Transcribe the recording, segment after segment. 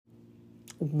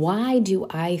Why do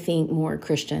I think more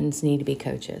Christians need to be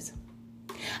coaches?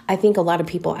 I think a lot of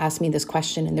people ask me this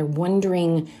question and they're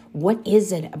wondering, what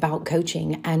is it about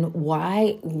coaching and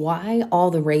why all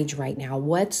the rage right now?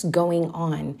 What's going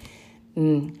on?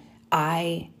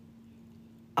 I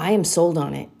am sold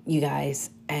on it, you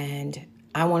guys, and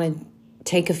I want to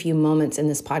take a few moments in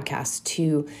this podcast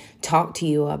to talk to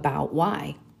you about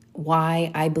why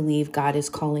I believe God is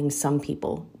calling some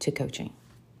people to coaching.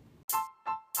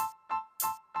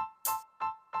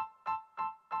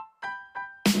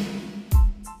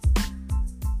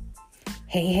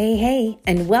 Hey,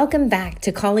 and welcome back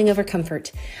to Calling Over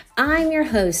Comfort. I'm your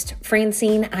host,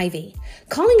 Francine Ivy.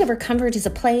 Calling Over Comfort is a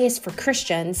place for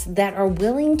Christians that are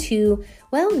willing to,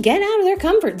 get out of their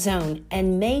comfort zone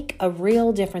and make a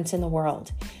real difference in the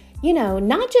world. You know,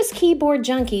 not just keyboard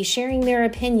junkies sharing their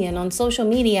opinion on social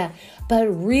media, but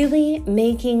really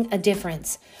making a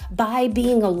difference by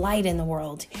being a light in the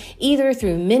world, either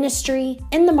through ministry,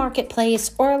 in the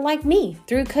marketplace, or like me,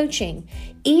 through coaching.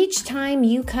 Each time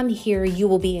you come here, you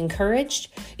will be encouraged,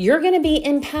 you're going to be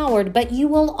empowered, but you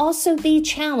will also be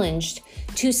challenged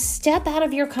to step out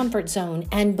of your comfort zone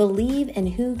and believe in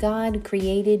who God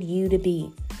created you to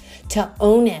be, to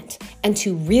own it, and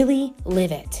to really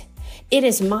live it. It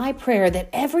is my prayer that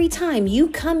every time you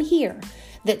come here,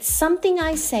 that something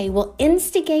I say will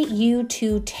instigate you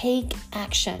to take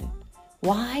action.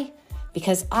 Why?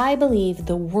 Because I believe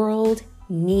the world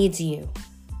needs you.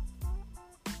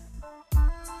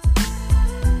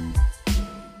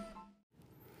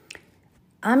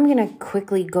 I'm going to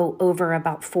quickly go over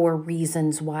about 4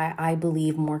 reasons why I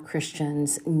believe more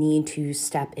Christians need to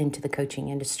step into the coaching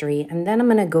industry. And then I'm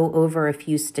going to go over a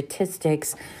few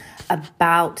statistics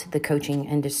about the coaching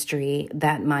industry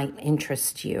that might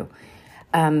interest you.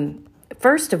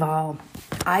 First of all,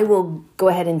 I will go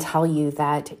ahead and tell you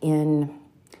that in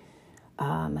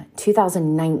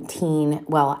 2019,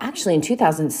 actually in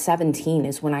 2017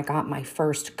 is when I got my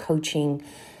first coaching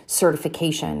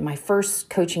certification. My first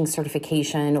coaching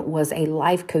certification was a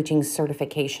life coaching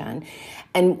certification.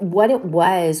 And what it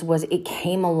was it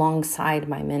came alongside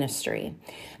my ministry.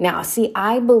 Now, see,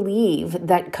 I believe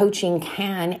that coaching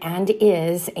can and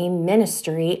is a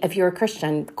ministry if you're a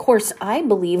Christian. Of course, I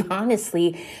believe,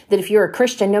 honestly, that if you're a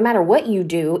Christian, no matter what you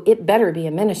do, it better be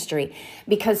a ministry.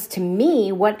 Because to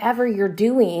me, whatever you're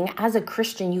doing as a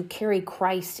Christian, you carry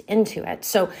Christ into it.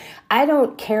 So I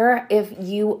don't care if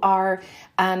you are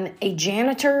a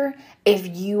janitor,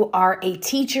 if you are a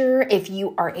teacher, if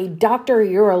you are a doctor,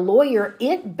 you're a lawyer,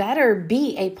 it better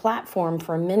be a platform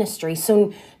for ministry.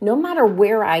 So no matter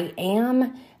where I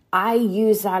am, I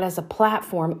use that as a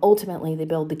platform ultimately to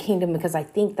build the kingdom, because I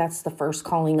think that's the first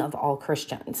calling of all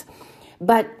Christians.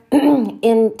 But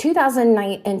in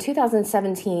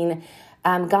 2017,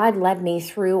 God led me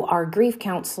through our grief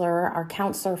counselor, our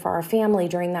counselor for our family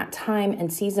during that time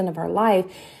and season of our life.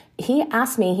 He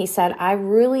asked me, he said, I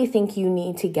really think you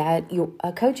need to get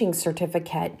a coaching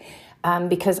certificate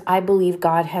because I believe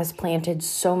God has planted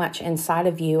so much inside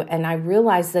of you. And I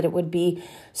realized that it would be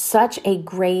such a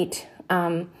great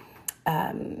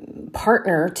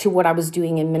partner to what I was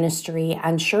doing in ministry.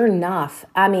 And sure enough,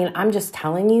 I'm just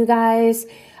telling you guys,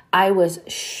 I was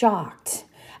shocked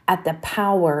at the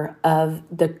power of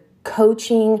the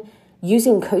coaching,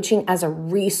 using coaching as a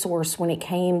resource when it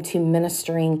came to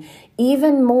ministering,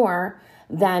 even more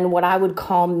than what I would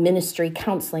call ministry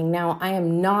counseling. Now, I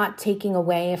am not taking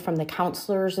away from the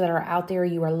counselors that are out there.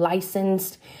 You are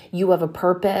licensed. You have a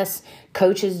purpose.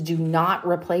 Coaches do not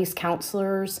replace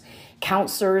counselors.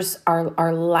 Counselors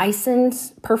are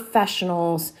licensed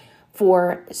professionals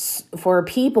for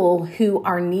people who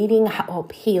are needing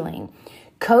help healing.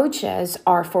 Coaches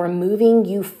are for moving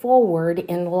you forward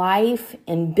in life,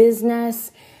 in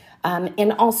business,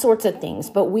 in all sorts of things.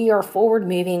 But we are forward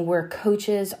moving where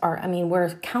where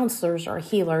counselors are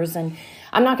healers. And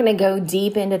I'm not going to go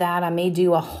deep into that. I may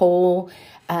do a whole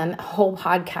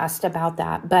podcast about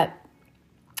that. But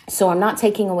so I'm not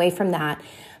taking away from that.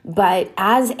 But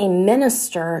as a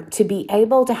minister, to be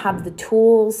able to have the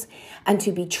tools and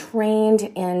to be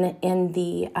trained in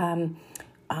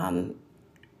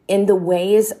the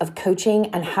ways of coaching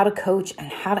and how to coach and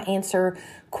how to answer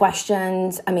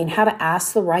questions. How to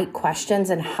ask the right questions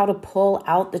and how to pull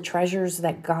out the treasures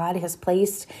that God has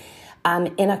placed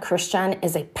in a Christian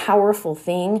is a powerful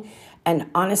thing.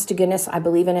 And honest to goodness, I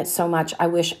believe in it so much. I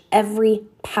wish every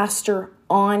pastor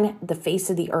on the face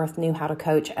of the earth knew how to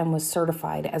coach and was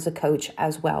certified as a coach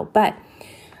as well. But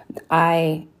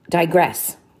I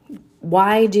digress.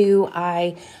 Why do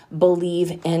I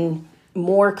believe in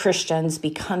more Christians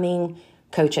becoming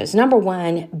coaches. Number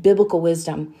one, biblical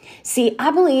wisdom. See,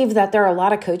 I believe that there are a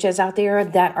lot of coaches out there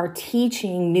that are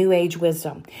teaching New Age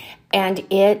wisdom, and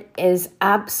it is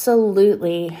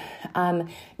absolutely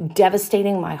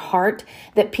devastating my heart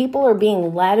that people are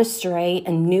being led astray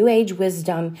in New Age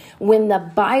wisdom when the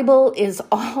Bible is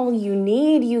all you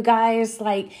need, you guys.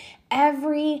 Like,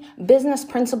 every business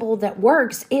principle that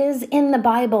works is in the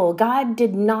Bible. God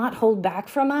did not hold back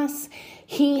from us.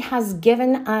 He has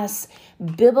given us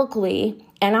biblically,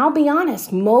 and I'll be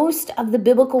honest, most of the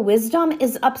biblical wisdom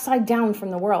is upside down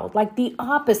from the world, like the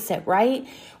opposite, right?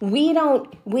 We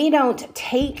don't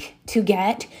take to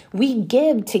get, we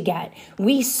give to get.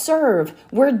 We serve,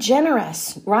 we're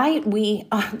generous, right?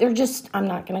 I'm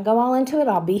not going to go all into it.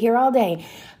 I'll be here all day,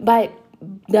 but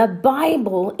the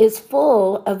Bible is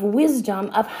full of wisdom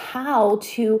of how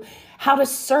to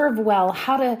serve well,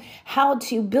 how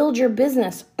to build your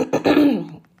business.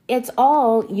 It's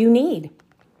all you need.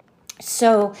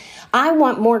 So I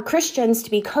want more Christians to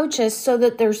be coaches so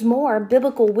that there's more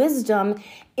biblical wisdom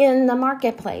in the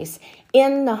marketplace,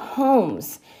 in the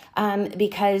homes.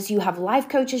 Because you have life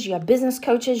coaches, you have business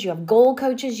coaches, you have goal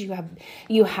coaches,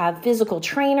 you have physical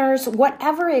trainers,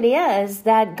 whatever it is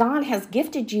that God has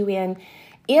gifted you in.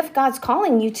 If God's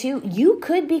calling you to, you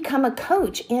could become a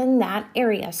coach in that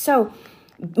area. So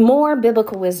more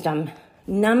biblical wisdom.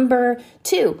 Number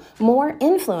two, more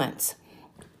influence.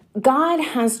 God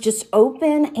has just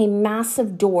opened a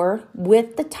massive door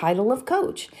with the title of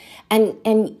coach, and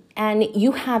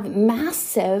you have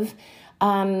massive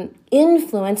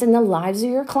influence in the lives of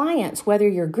your clients, whether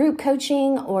you're group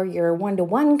coaching or you're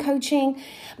one-to-one coaching.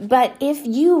 But if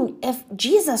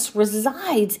Jesus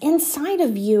resides inside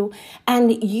of you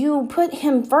and you put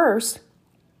him first,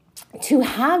 to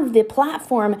have the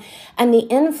platform and the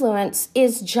influence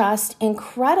is just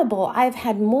incredible. I've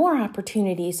had more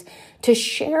opportunities to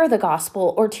share the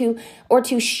gospel or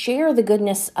to share the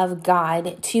goodness of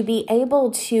God, to be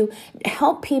able to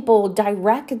help people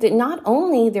direct not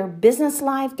only their business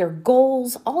life, their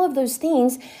goals, all of those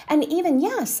things. And even,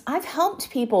 yes, I've helped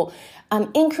people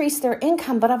increase their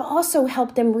income, but I've also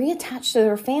helped them reattach to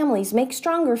their families, make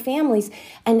stronger families,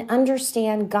 and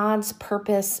understand God's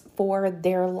purpose for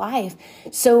their life.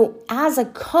 So as a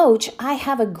coach, I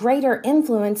have a greater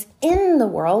influence in the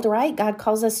world, right? God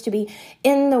calls us to be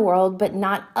in the world, but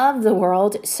not of the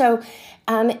world. So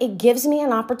it gives me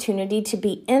an opportunity to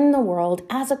be in the world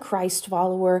as a Christ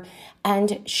follower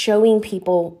and showing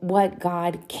people what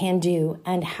God can do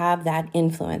and have that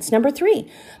influence. Number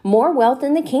three, more wealth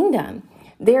in the kingdom.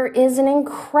 There is an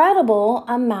incredible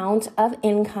amount of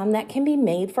income that can be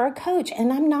made for a coach,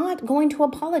 and I'm not going to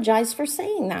apologize for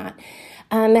saying that.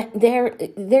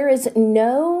 There is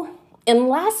no,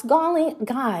 unless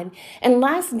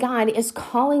God is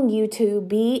calling you to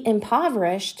be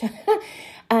impoverished,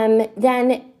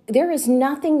 then there is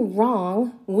nothing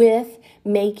wrong with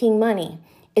making money.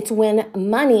 It's when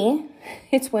money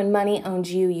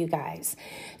owns you, you guys.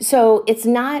 So it's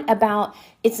not about,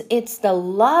 it's the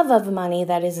love of money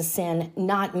that is a sin,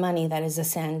 not money that is a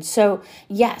sin. So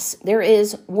yes, there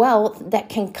is wealth that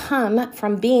can come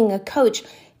from being a coach.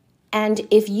 And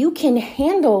if you can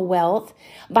handle wealth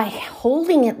by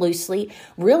holding it loosely,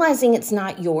 realizing it's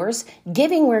not yours,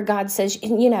 giving where God says,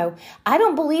 I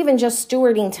don't believe in just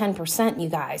stewarding 10%, you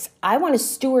guys. I want to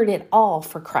steward it all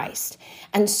for Christ.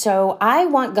 And so I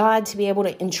want God to be able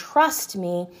to entrust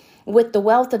me with the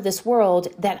wealth of this world,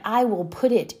 that I will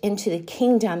put it into the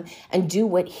kingdom and do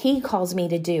what he calls me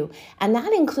to do. And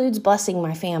that includes blessing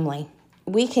my family.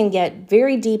 We can get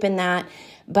very deep in that.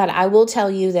 But I will tell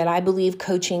you that I believe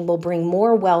coaching will bring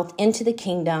more wealth into the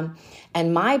kingdom.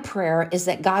 And my prayer is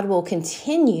that God will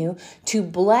continue to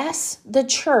bless the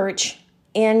church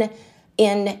in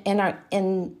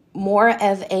more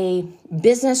of a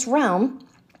business realm,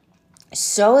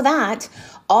 so that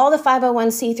all the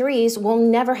 501c3s will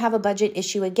never have a budget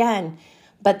issue again.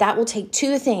 But that will take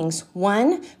two things.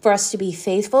 One, for us to be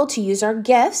faithful to use our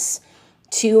gifts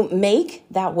to make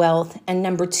that wealth. And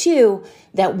number two,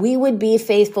 that we would be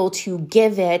faithful to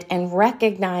give it and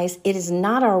recognize it is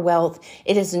not our wealth,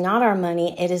 it is not our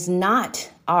money, it is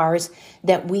not ours,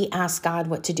 that we ask God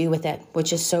what to do with it,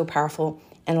 which is so powerful.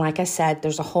 And like I said,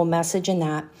 there's a whole message in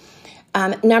that.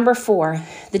 Number four,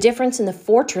 the difference in the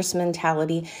fortress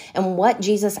mentality and what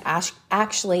Jesus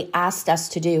actually asked us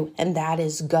to do, and that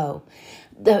is go.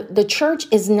 The church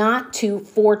is not to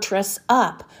fortress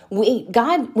up. When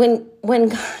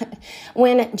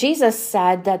Jesus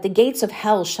said that the gates of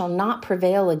hell shall not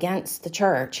prevail against the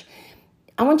church,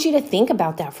 I want you to think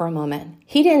about that for a moment.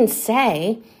 He didn't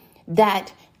say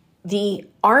that the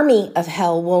army of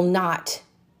hell will not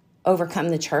overcome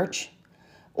the church,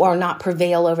 or not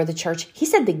prevail over the church. He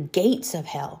said the gates of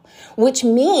hell, which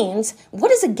means,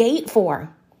 what is a gate for?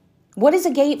 What is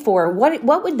a gate for?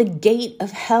 What would the gate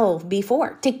of hell be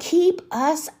for? To keep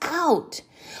us out.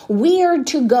 We are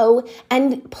to go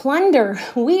and plunder.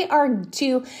 We are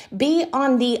to be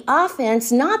on the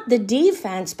offense, not the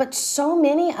defense. But so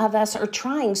many of us are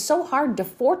trying so hard to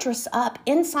fortress up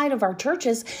inside of our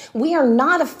churches. We are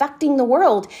not affecting the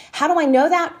world. How do I know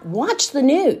that? Watch the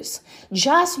news.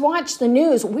 Just watch the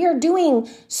news. We are doing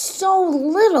so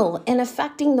little in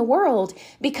affecting the world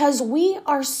because we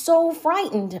are so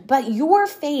frightened. But your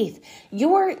faith,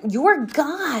 your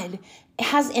God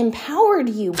has empowered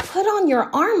you. Put on your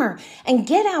armor and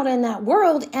get out in that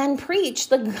world and preach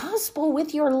the gospel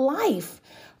with your life,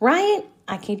 right?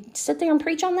 I could sit there and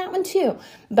preach on that one too.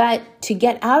 But to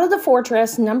get out of the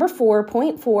fortress, number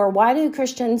 4.4, why do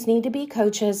Christians need to be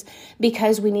coaches?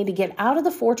 Because we need to get out of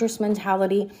the fortress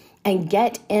mentality and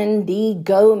get in the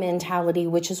go mentality,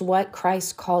 which is what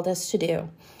Christ called us to do.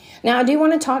 Now, I do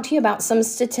want to talk to you about some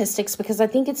statistics because I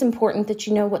think it's important that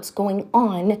you know what's going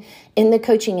on in the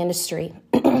coaching industry.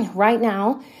 Right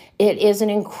now, it is an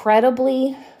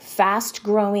incredibly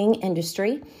fast-growing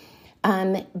industry.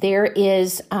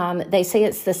 They say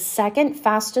it's the second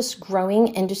fastest growing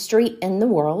industry in the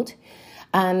world.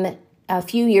 A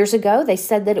few years ago, they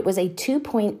said that it was a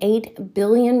 $2.8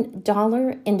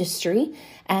 billion industry,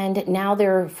 and now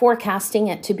they're forecasting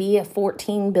it to be a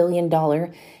 $14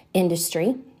 billion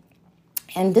industry.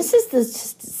 And this is the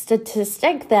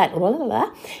statistic that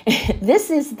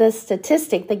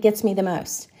gets me the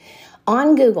most.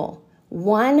 On Google,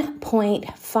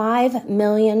 1.5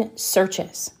 million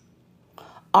searches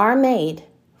are made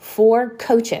for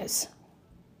coaches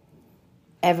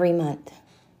every month.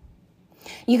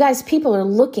 You guys, people are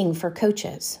looking for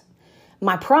coaches.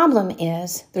 My problem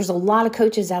is there's a lot of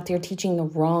coaches out there teaching the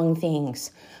wrong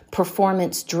things,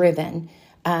 performance driven,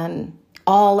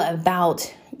 all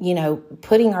about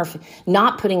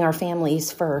not putting our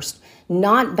families first,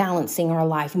 not balancing our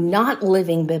life, not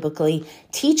living biblically,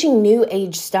 teaching new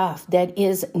age stuff that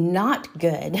is not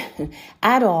good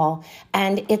at all.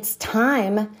 And it's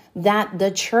time that the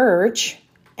church,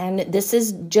 and this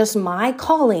is just my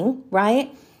calling,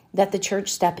 right? That the church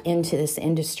step into this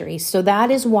industry. So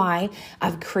that is why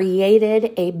I've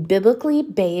created a biblically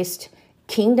based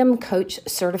Kingdom Coach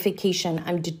certification.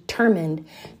 I'm determined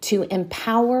to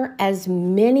empower as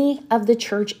many of the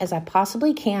church as I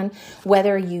possibly can,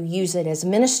 whether you use it as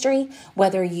ministry,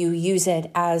 whether you use it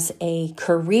as a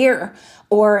career,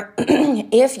 or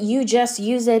if you just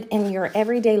use it in your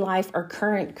everyday life or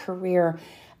current career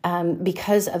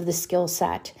because of the skill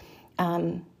set.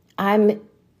 I'm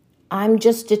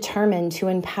just determined to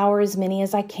empower as many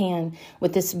as I can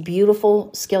with this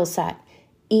beautiful skill set.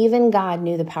 Even God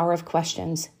knew the power of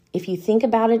questions. If you think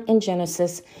about it in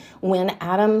Genesis, when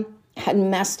Adam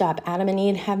and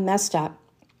Eve had messed up,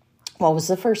 what was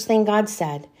the first thing God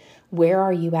said? Where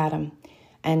are you, Adam?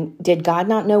 And did God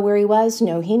not know where he was?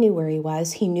 No, he knew where he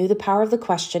was. He knew the power of the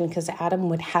question because Adam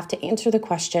would have to answer the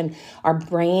question. Our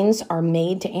brains are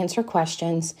made to answer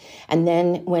questions. And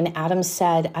then when Adam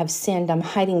said, I've sinned, I'm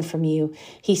hiding from you,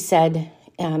 he said,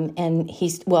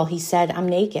 he said, I'm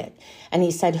naked. And he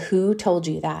said, who told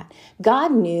you that?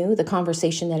 God knew the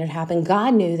conversation that had happened.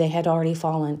 God knew they had already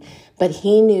fallen, but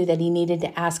he knew that he needed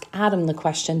to ask Adam the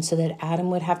question so that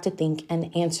Adam would have to think and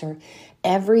answer.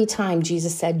 Every time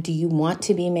Jesus said, do you want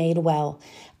to be made well?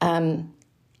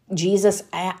 Jesus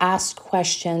asked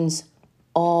questions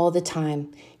all the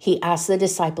time. He asked the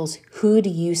disciples, who do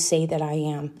you say that I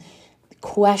am?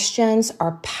 Questions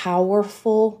are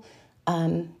powerful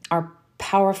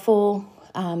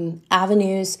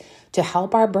avenues to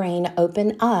help our brain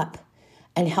open up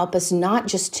and help us not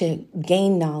just to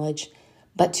gain knowledge,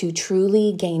 but to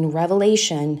truly gain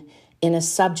revelation in a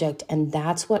subject. And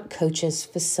that's what coaches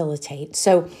facilitate.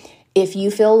 So if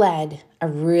you feel led, I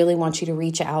really want you to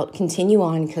reach out, continue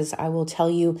on, because I will tell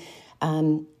you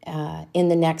in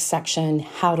the next section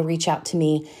how to reach out to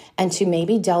me and to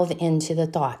maybe delve into the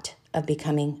thought of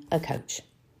becoming a coach.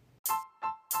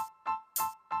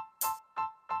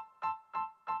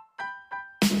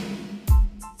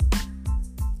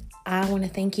 I want to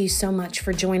thank you so much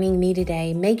for joining me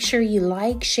today. Make sure you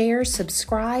like, share,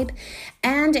 subscribe,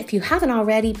 and if you haven't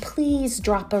already, please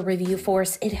drop a review for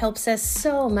us. It helps us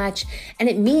so much, and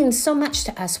it means so much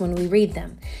to us when we read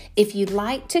them. If you'd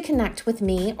like to connect with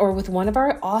me or with one of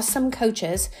our awesome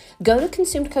coaches, go to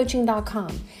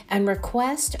consumedcoaching.com and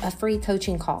request a free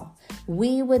coaching call.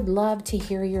 We would love to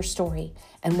hear your story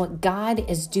and what God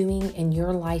is doing in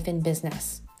your life and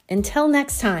business. Until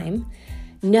next time,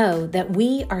 know that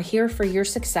we are here for your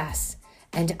success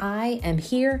and I am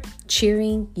here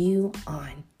cheering you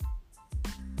on.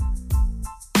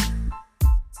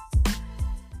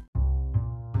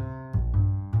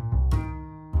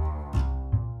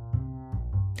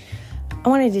 I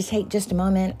wanted to take just a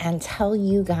moment and tell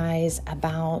you guys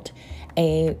about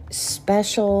a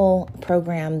special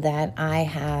program that I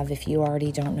have, if you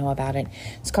already don't know about it.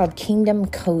 It's called Kingdom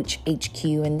Coach HQ,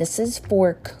 and this is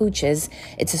for coaches.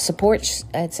 It's a support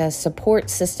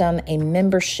system, a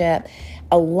membership,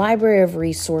 a library of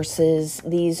resources.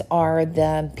 These are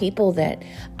the people that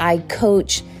I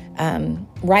coach.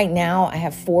 Right now, I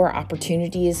have 4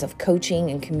 opportunities of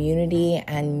coaching and community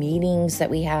and meetings that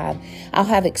we have. I'll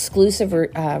have exclusive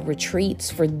retreats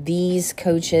for these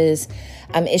coaches.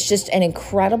 It's just an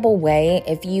incredible way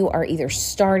if you are either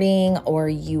starting or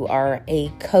you are a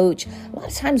coach. A lot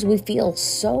of times we feel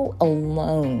so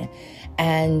alone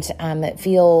and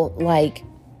feel like,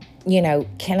 we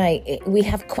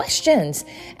have questions,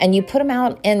 and you put them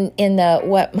out in the,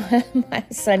 what my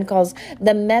son calls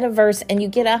the metaverse, and you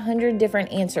get 100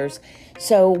 different answers.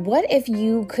 So what if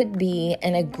you could be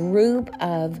in a group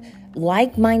of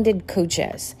like-minded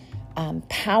coaches,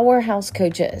 powerhouse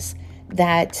coaches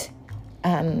that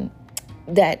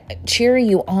cheer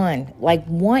you on, like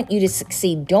want you to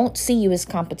succeed, don't see you as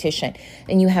competition,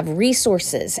 and you have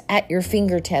resources at your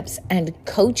fingertips and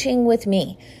coaching with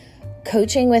me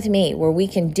where we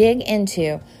can dig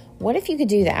into, what if you could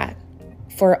do that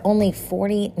for only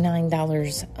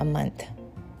 $49 a month?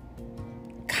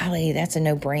 Golly, that's a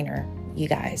no-brainer, you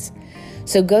guys.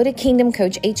 So go to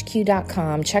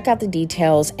kingdomcoachhq.com, check out the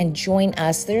details, and join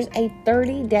us. There's a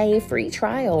 30-day free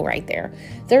trial right there.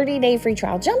 30-day free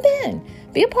trial. Jump in.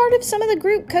 Be a part of some of the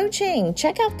group coaching.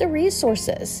 Check out the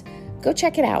resources. Go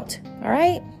check it out. All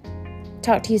right?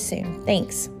 Talk to you soon.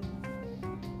 Thanks.